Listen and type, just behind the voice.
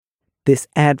This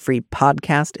ad-free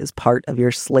podcast is part of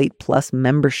your Slate Plus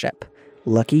membership.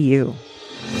 Lucky you.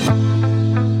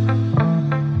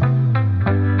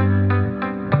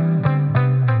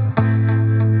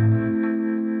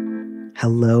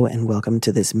 Hello and welcome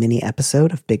to this mini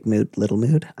episode of Big Mood, Little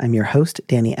Mood. I'm your host,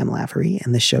 Danny M. Lavery,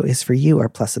 and this show is for you, our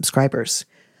Plus subscribers.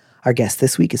 Our guest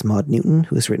this week is Maud Newton,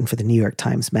 who has written for the New York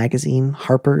Times Magazine,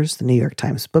 Harper's, the New York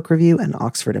Times Book Review, and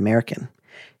Oxford American.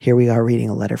 Here we are reading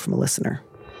a letter from a listener.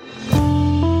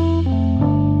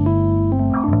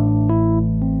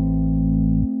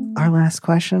 Our last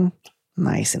question,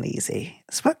 nice and easy.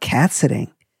 It's about cat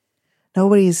sitting.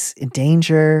 Nobody's in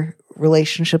danger.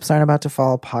 Relationships aren't about to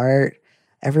fall apart.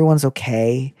 Everyone's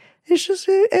okay. It's just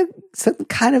it's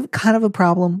kind of a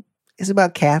problem. It's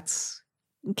about cats.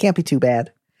 It can't be too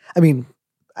bad. I mean,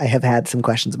 I have had some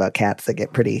questions about cats that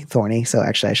get pretty thorny, so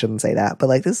actually I shouldn't say that. But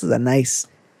like, this is a nice.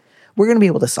 We're going to be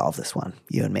able to solve this one,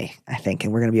 you and me, I think,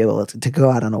 and we're going to be able to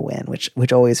go out on a win,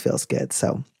 which always feels good.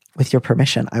 So, with your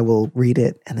permission, I will read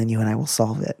it, and then you and I will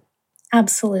solve it.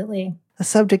 Absolutely. The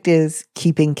subject is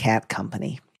keeping cat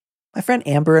company. My friend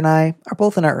Amber and I are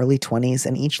both in our early 20s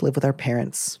and each live with our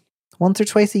parents. Once or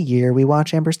twice a year, we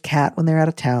watch Amber's cat when they're out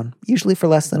of town, usually for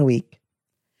less than a week.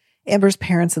 Amber's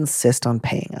parents insist on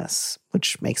paying us,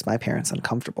 which makes my parents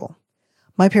uncomfortable.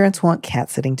 My parents want cat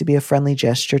sitting to be a friendly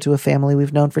gesture to a family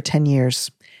we've known for 10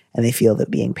 years, and they feel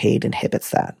that being paid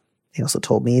inhibits that. They also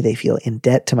told me they feel in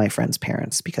debt to my friend's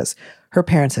parents because her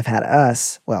parents have had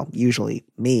us, well, usually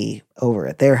me, over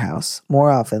at their house more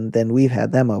often than we've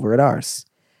had them over at ours.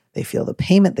 They feel the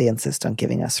payment they insist on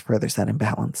giving us furthers that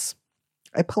imbalance.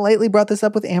 I politely brought this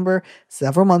up with Amber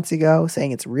several months ago,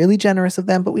 saying it's really generous of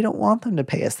them, but we don't want them to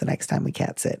pay us the next time we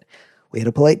cat sit. We had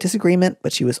a polite disagreement,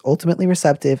 but she was ultimately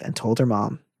receptive and told her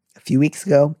mom. A few weeks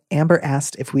ago, Amber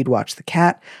asked if we'd watch the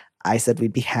cat. I said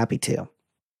we'd be happy to.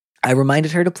 I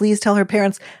reminded her to please tell her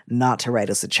parents not to write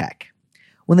us a check.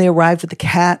 When they arrived with the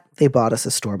cat, they bought us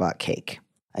a store-bought cake.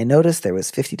 I noticed there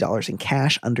was $50 in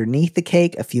cash underneath the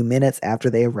cake a few minutes after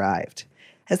they arrived.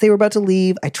 As they were about to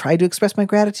leave, I tried to express my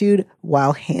gratitude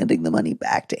while handing the money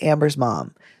back to Amber's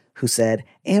mom, who said,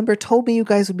 "Amber told me you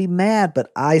guys would be mad,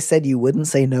 but I said you wouldn't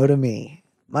say no to me."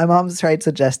 My mom tried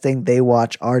suggesting they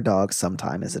watch our dogs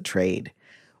sometime as a trade.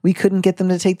 We couldn't get them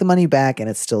to take the money back, and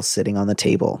it's still sitting on the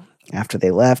table. After they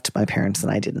left, my parents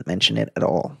and I didn't mention it at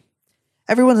all.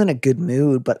 Everyone's in a good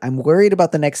mood, but I'm worried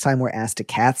about the next time we're asked to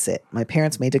cat sit. My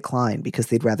parents may decline because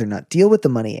they'd rather not deal with the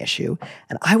money issue,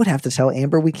 and I would have to tell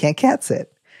Amber we can't cat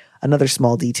sit. Another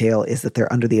small detail is that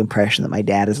they're under the impression that my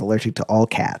dad is allergic to all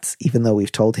cats, even though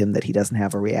we've told him that he doesn't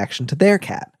have a reaction to their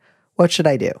cat. What should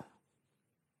I do?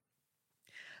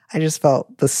 I just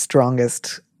felt the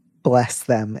strongest bless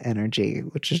them energy,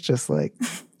 which is just like,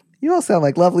 you all sound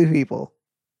like lovely people.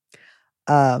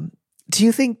 Do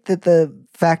you think that the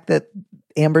fact that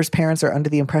Amber's parents are under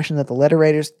the impression that the letter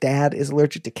writer's dad is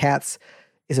allergic to cats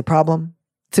is a problem?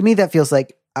 To me, that feels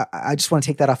like, I just want to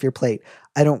take that off your plate.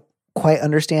 I don't quite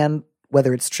understand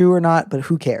whether it's true or not, but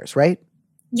who cares, right?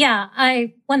 Yeah,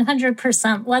 I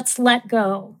 100%. Let's let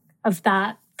go of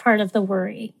that part of the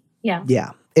worry. Yeah.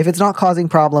 Yeah. If it's not causing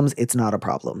problems, it's not a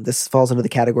problem. This falls into the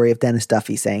category of Dennis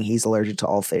Duffy saying he's allergic to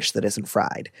all fish that isn't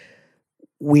fried.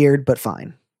 Weird, but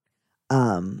fine.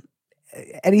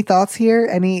 Any thoughts here?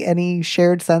 Any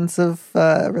shared sense of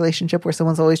relationship where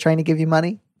someone's always trying to give you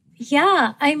money?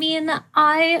 Yeah, I mean,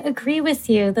 I agree with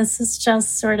you. This is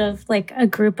just sort of like a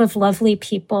group of lovely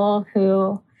people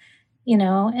who, you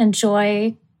know,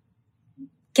 enjoy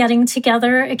getting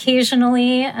together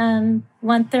occasionally and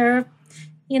want their,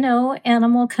 you know,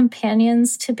 animal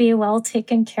companions to be well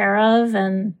taken care of.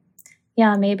 And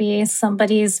yeah, maybe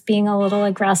somebody's being a little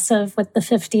aggressive with the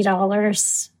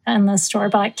 $50 and the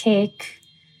store-bought cake,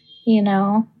 you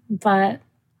know, but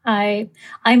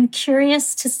I'm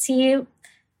curious to see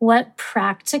what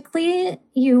practically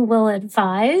you will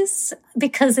advise,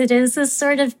 because it is a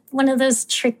sort of one of those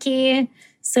tricky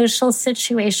social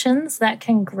situations that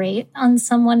can grate on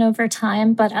someone over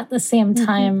time. But at the same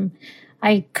time,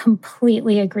 I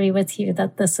completely agree with you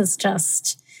that this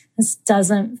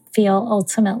doesn't feel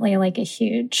ultimately like a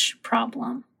huge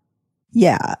problem.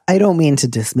 Yeah, I don't mean to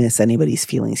dismiss anybody's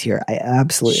feelings here. I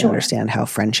absolutely understand how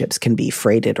friendships can be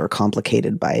freighted or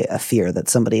complicated by a fear that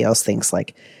somebody else thinks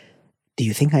like, do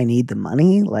you think I need the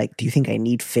money? Like, do you think I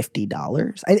need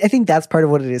 $50? I think that's part of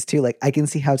what it is too. Like, I can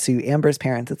see how to Amber's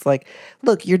parents, it's like,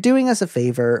 look, you're doing us a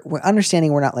favor. We're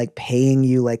understanding we're not like paying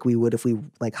you like we would if we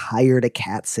like hired a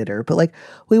cat sitter, but like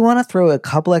we want to throw a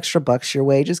couple extra bucks your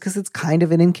way just because it's kind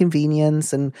of an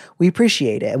inconvenience and we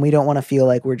appreciate it. And we don't want to feel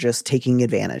like we're just taking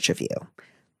advantage of you.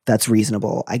 That's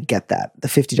reasonable. I get that. The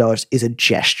 $50 is a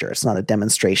gesture. It's not a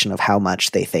demonstration of how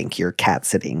much they think your cat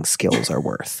sitting skills are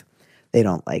worth. They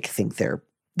don't like think they're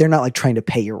not like trying to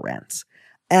pay your rent.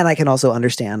 And I can also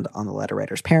understand on the letter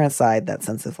writer's parents' side that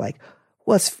sense of like,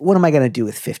 what am I going to do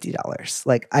with $50?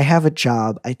 Like, I have a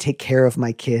job. I take care of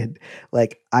my kid.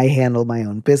 Like, I handle my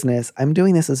own business. I'm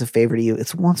doing this as a favor to you.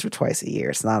 It's once or twice a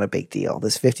year. It's not a big deal.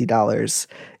 This $50,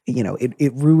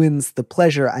 it ruins the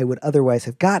pleasure I would otherwise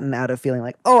have gotten out of feeling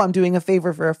like, oh, I'm doing a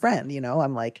favor for a friend.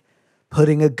 I'm like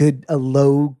putting a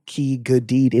low key good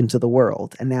deed into the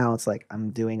world. And now it's like, I'm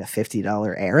doing a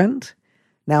 $50 errand.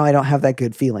 Now I don't have that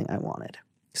good feeling I wanted.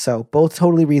 So both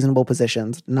totally reasonable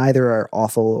positions. Neither are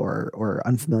awful or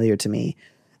unfamiliar to me.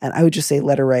 And I would just say,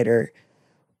 letter writer,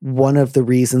 one of the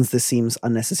reasons this seems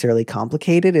unnecessarily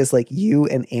complicated is like you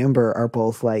and Amber are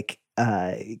both like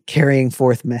carrying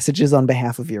forth messages on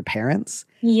behalf of your parents.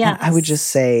 Yeah. I would just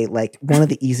say like one of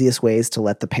the easiest ways to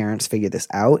let the parents figure this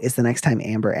out is the next time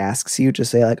Amber asks you, just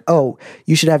say like, oh,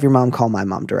 you should have your mom call my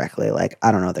mom directly. Like,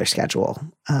 I don't know their schedule.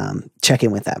 Check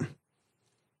in with them.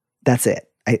 That's it.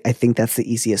 I think that's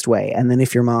the easiest way. And then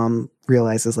if your mom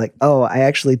realizes like, oh, I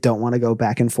actually don't want to go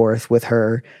back and forth with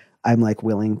her, I'm like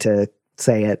willing to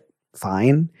say it,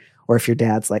 fine. Or if your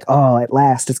dad's like, oh, at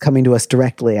last it's coming to us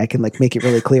directly, I can like make it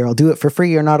really clear. I'll do it for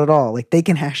free or not at all. Like they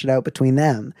can hash it out between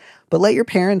them. But let your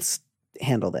parents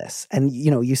handle this. And,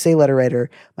 you say, letter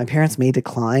writer, my parents may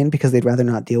decline because they'd rather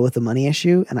not deal with the money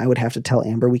issue. And I would have to tell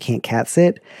Amber we can't cat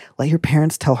sit. Let your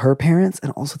parents tell her parents.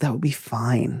 And also that would be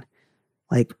fine.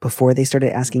 Like before they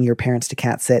started asking your parents to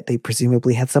cat sit, they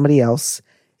presumably had somebody else.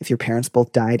 If your parents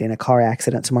both died in a car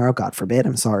accident tomorrow, God forbid,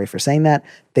 I'm sorry for saying that,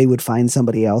 they would find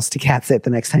somebody else to cat sit the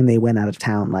next time they went out of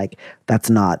town. Like that's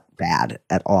not bad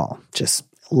at all. Just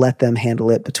let them handle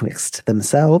it betwixt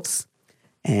themselves.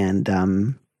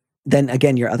 And then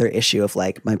again, your other issue of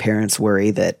like, my parents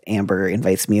worry that Amber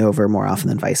invites me over more often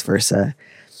than vice versa.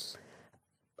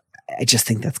 I just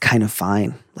think that's kind of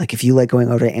fine. Like if you like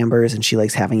going over to Amber's and she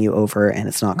likes having you over and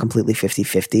it's not completely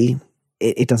 50-50,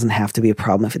 it doesn't have to be a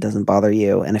problem if it doesn't bother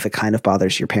you. And if it kind of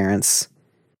bothers your parents,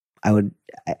 I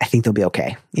think they'll be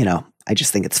okay. I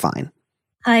just think it's fine.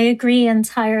 I agree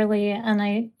entirely.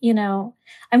 And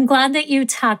I'm glad that you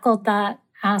tackled that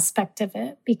aspect of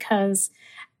it because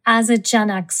as a Gen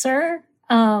Xer,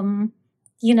 the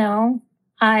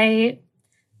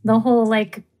whole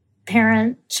like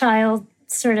parent-child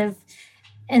sort of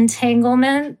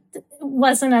entanglement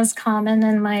wasn't as common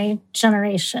in my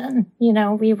generation.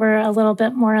 We were a little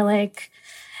bit more like,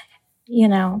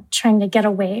 trying to get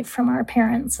away from our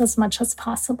parents as much as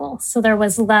possible. So there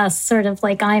was less sort of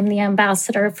like, I'm the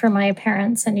ambassador for my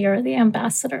parents and you're the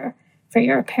ambassador for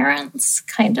your parents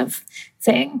kind of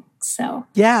thing. So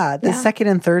yeah, the second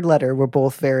and third letter were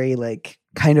both very like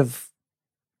kind of,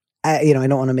 I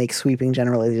don't want to make sweeping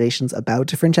generalizations about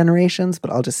different generations,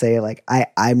 but I'll just say like,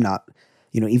 I'm not,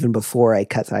 even before I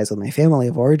cut ties with my family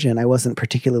of origin, I wasn't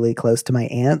particularly close to my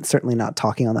aunt, certainly not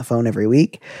talking on the phone every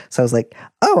week. So I was like,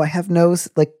 oh, I have no,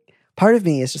 like, part of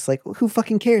me is just like, well, who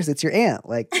fucking cares? It's your aunt.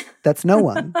 Like, that's no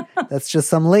one. That's just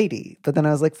some lady. But then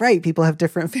I was like, right, people have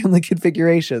different family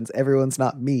configurations. Everyone's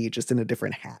not me, just in a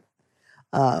different hat.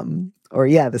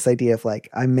 This idea of like,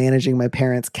 I'm managing my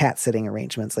parents' cat sitting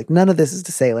arrangements. Like none of this is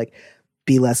to say like,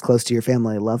 be less close to your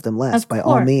family, love them less. By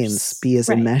all means, be as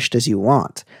enmeshed as you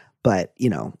want. But,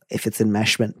 if it's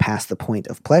enmeshment past the point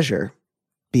of pleasure,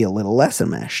 be a little less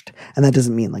enmeshed. And that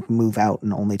doesn't mean like move out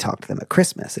and only talk to them at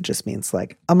Christmas. It just means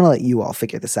like, I'm going to let you all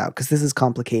figure this out because this is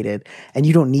complicated and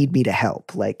you don't need me to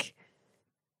help. Like,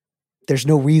 there's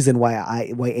no reason why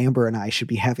Amber and I should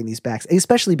be having these backs,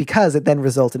 especially because it then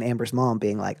results in Amber's mom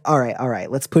being like, all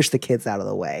right, let's push the kids out of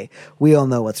the way. We all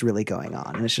know what's really going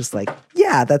on. And it's just like,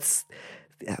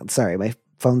 sorry, my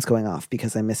phone's going off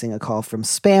because I'm missing a call from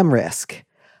Spam Risk.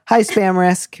 Hi, Spam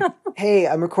Risk. Hey,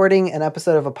 I'm recording an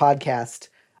episode of a podcast.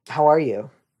 How are you?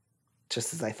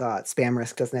 Just as I thought, Spam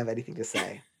Risk doesn't have anything to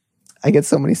say. I get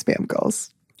so many spam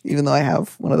calls, even though I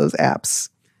have one of those apps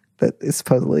that is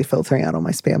supposedly filtering out all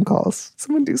my spam calls.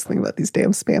 Someone do something about these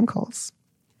damn spam calls.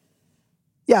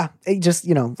 Yeah, it just,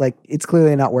 it's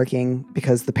clearly not working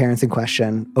because the parents in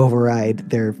question override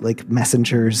their like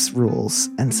messenger's rules.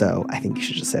 And so I think you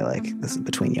should just say like, this is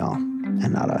between y'all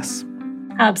and not us.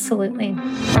 Absolutely.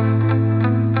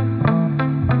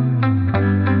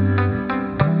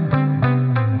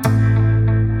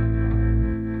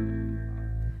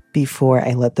 Before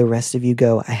I let the rest of you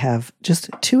go, I have just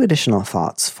 2 additional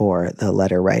thoughts for the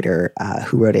letter writer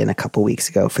who wrote in a couple weeks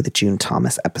ago for the June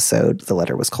Thomas episode. The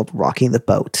letter was called Rocking the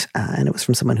Boat, and it was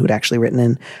from someone who had actually written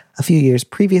in a few years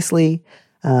previously.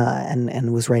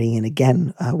 and was writing in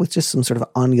again with just some sort of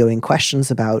ongoing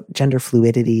questions about gender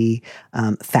fluidity,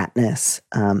 fatness,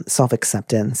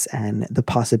 self-acceptance, and the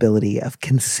possibility of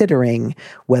considering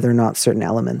whether or not certain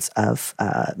elements of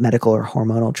medical or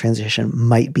hormonal transition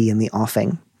might be in the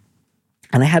offing.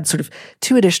 And I had sort of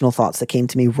two additional thoughts that came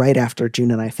to me right after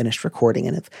June and I finished recording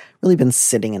and have really been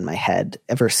sitting in my head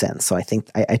ever since. So I think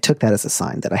I took that as a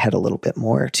sign that I had a little bit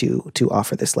more to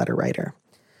offer this letter writer.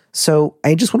 So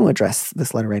I just want to address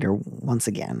this letter writer once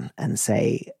again and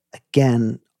say,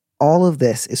 again, all of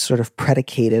this is sort of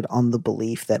predicated on the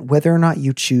belief that whether or not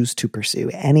you choose to pursue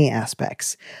any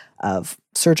aspects of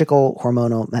surgical,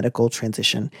 hormonal, medical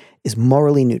transition is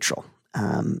morally neutral.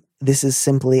 This is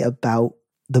simply about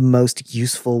the most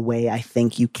useful way I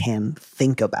think you can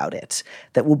think about it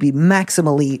that will be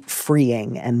maximally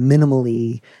freeing and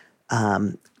minimally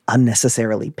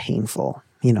unnecessarily painful.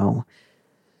 You know,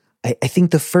 I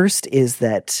think the first is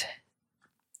that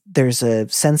there's a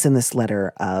sense in this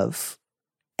letter of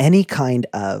any kind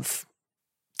of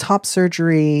top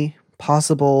surgery,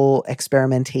 possible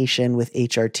experimentation with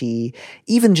HRT,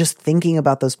 even just thinking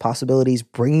about those possibilities,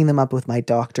 bringing them up with my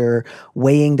doctor,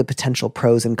 weighing the potential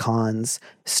pros and cons,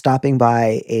 stopping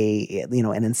by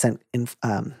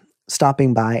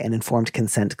stopping by an informed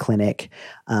consent clinic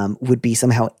would be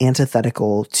somehow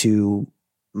antithetical to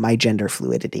my gender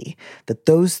fluidity. That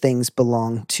those things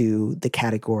belong to the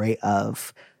category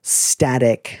of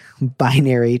static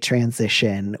binary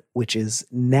transition, which is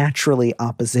naturally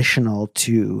oppositional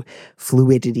to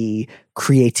fluidity,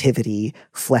 creativity,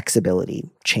 flexibility,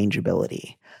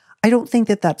 changeability. I don't think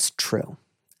that that's true.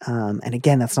 And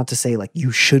again, that's not to say like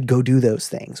you should go do those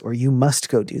things or you must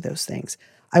go do those things.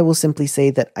 I will simply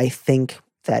say that I think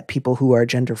that people who are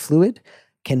gender fluid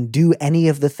can do any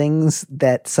of the things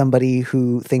that somebody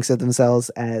who thinks of themselves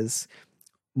as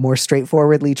more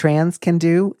straightforwardly trans can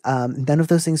do. None of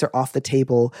those things are off the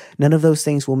table. None of those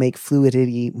things will make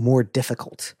fluidity more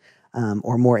difficult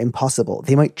or more impossible.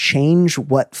 They might change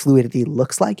what fluidity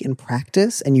looks like in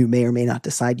practice, and you may or may not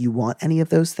decide you want any of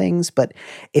those things, but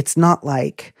it's not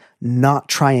like not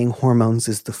trying hormones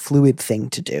is the fluid thing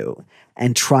to do,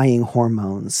 and trying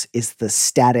hormones is the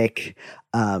static,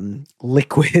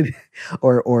 liquid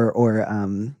or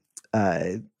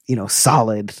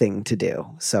solid thing to do.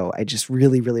 So I just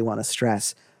really, really want to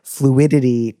stress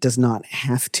fluidity does not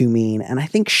have to mean, and I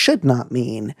think should not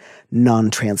mean,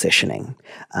 non-transitioning.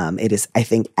 It is, I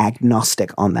think,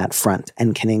 agnostic on that front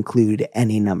and can include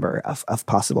any number of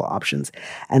possible options.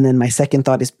 And then my second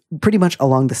thought is pretty much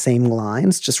along the same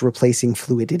lines, just replacing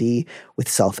fluidity with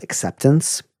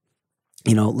self-acceptance.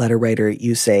 You know, letter writer,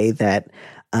 you say that,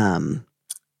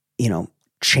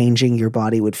 changing your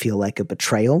body would feel like a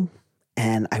betrayal.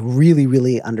 And I really,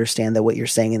 really understand that what you're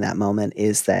saying in that moment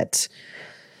is that,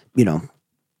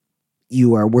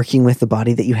 you are working with the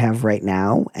body that you have right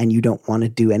now, and you don't want to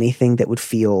do anything that would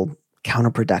feel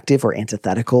counterproductive or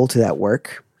antithetical to that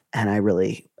work. And I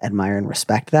really admire and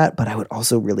respect that. But I would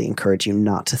also really encourage you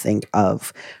not to think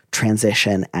of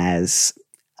transition as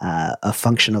a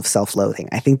function of self-loathing.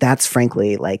 I think that's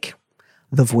frankly like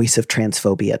the voice of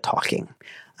transphobia talking.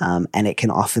 And it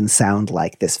can often sound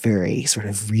like this very sort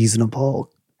of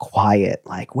reasonable, quiet,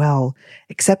 like, well,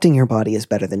 accepting your body is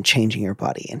better than changing your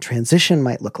body. And transition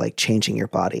might look like changing your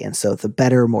body. And so the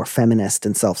better, more feminist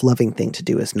and self-loving thing to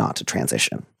do is not to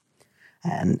transition.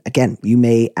 And again, you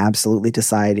may absolutely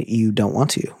decide you don't want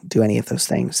to do any of those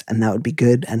things. And that would be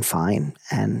good and fine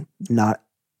and not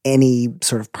any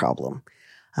sort of problem.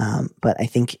 But I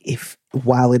think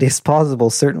while it is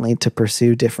possible, certainly, to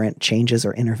pursue different changes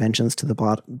or interventions to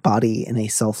the body in a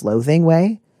self-loathing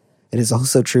way, it is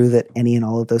also true that any and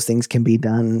all of those things can be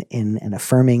done in an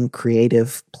affirming,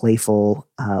 creative, playful,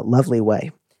 lovely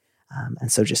way. And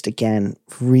so just, again,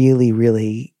 really,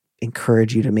 really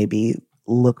encourage you to maybe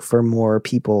look for more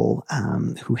people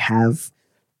who have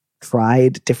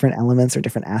tried different elements or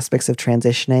different aspects of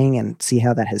transitioning and see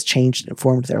how that has changed and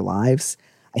informed their lives.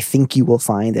 I think you will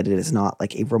find that it is not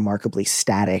like a remarkably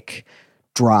static,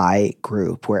 dry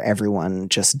group where everyone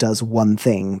just does one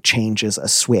thing, changes a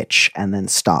switch, and then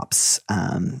stops,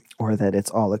 or that it's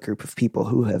all a group of people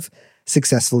who have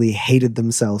successfully hated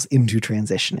themselves into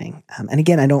transitioning. And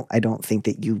again, I don't think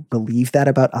that you believe that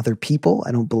about other people.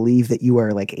 I don't believe that you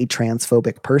are like a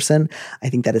transphobic person. I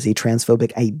think that is a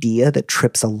transphobic idea that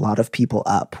trips a lot of people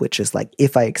up, which is like,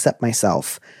 if I accept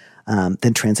myself,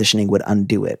 then transitioning would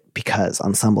undo it, because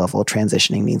on some level,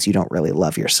 transitioning means you don't really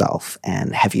love yourself.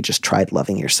 And have you just tried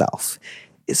loving yourself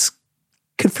is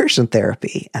conversion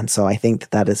therapy. And so I think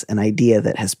that is an idea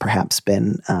that has perhaps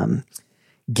been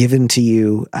given to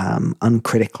you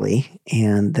uncritically,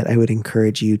 and that I would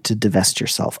encourage you to divest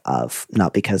yourself of.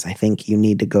 Not because I think you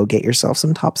need to go get yourself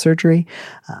some top surgery,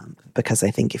 because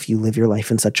I think if you live your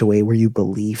life in such a way where you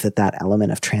believe that that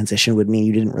element of transition would mean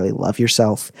you didn't really love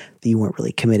yourself, that you weren't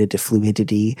really committed to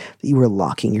fluidity, that you were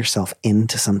locking yourself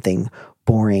into something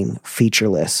boring,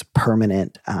 featureless,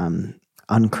 permanent,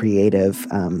 uncreative,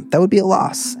 that would be a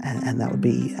loss, and that would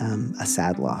be a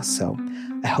sad loss. So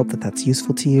I hope that that's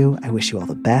useful to you. I wish you all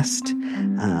the best.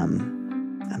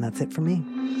 And that's it for me.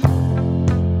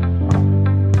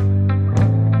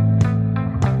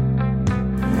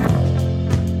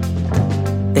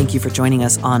 Thank you for joining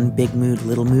us on Big Mood,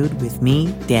 Little Mood with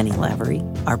me, Danny Lavery.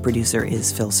 Our producer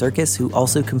is Phil Circus, who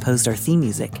also composed our theme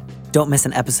music. Don't miss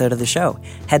an episode of the show.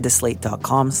 Head to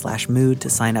slate.com/mood to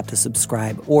sign up to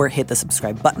subscribe, or hit the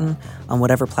subscribe button on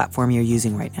whatever platform you're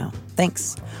using right now.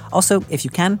 Thanks. Also, if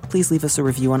you can, please leave us a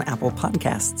review on Apple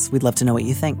Podcasts. We'd love to know what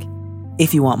you think.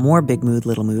 If you want more Big Mood,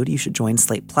 Little Mood, you should join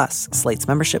Slate Plus, Slate's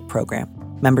membership program.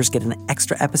 Members get an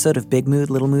extra episode of Big Mood,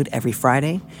 Little Mood every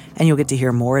Friday, and you'll get to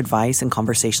hear more advice and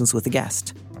conversations with a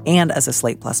guest. And as a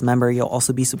Slate Plus member, you'll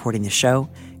also be supporting the show.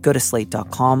 Go to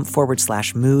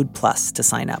slate.com/mood plus to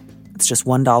sign up. It's just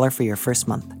 $1 for your first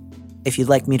month. If you'd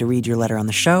like me to read your letter on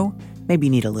the show, maybe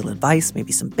you need a little advice,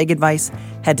 maybe some big advice,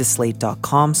 head to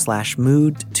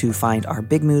slate.com/mood to find our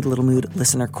Big Mood, Little Mood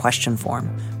listener question form,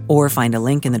 or find a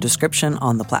link in the description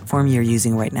on the platform you're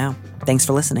using right now. Thanks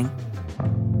for listening.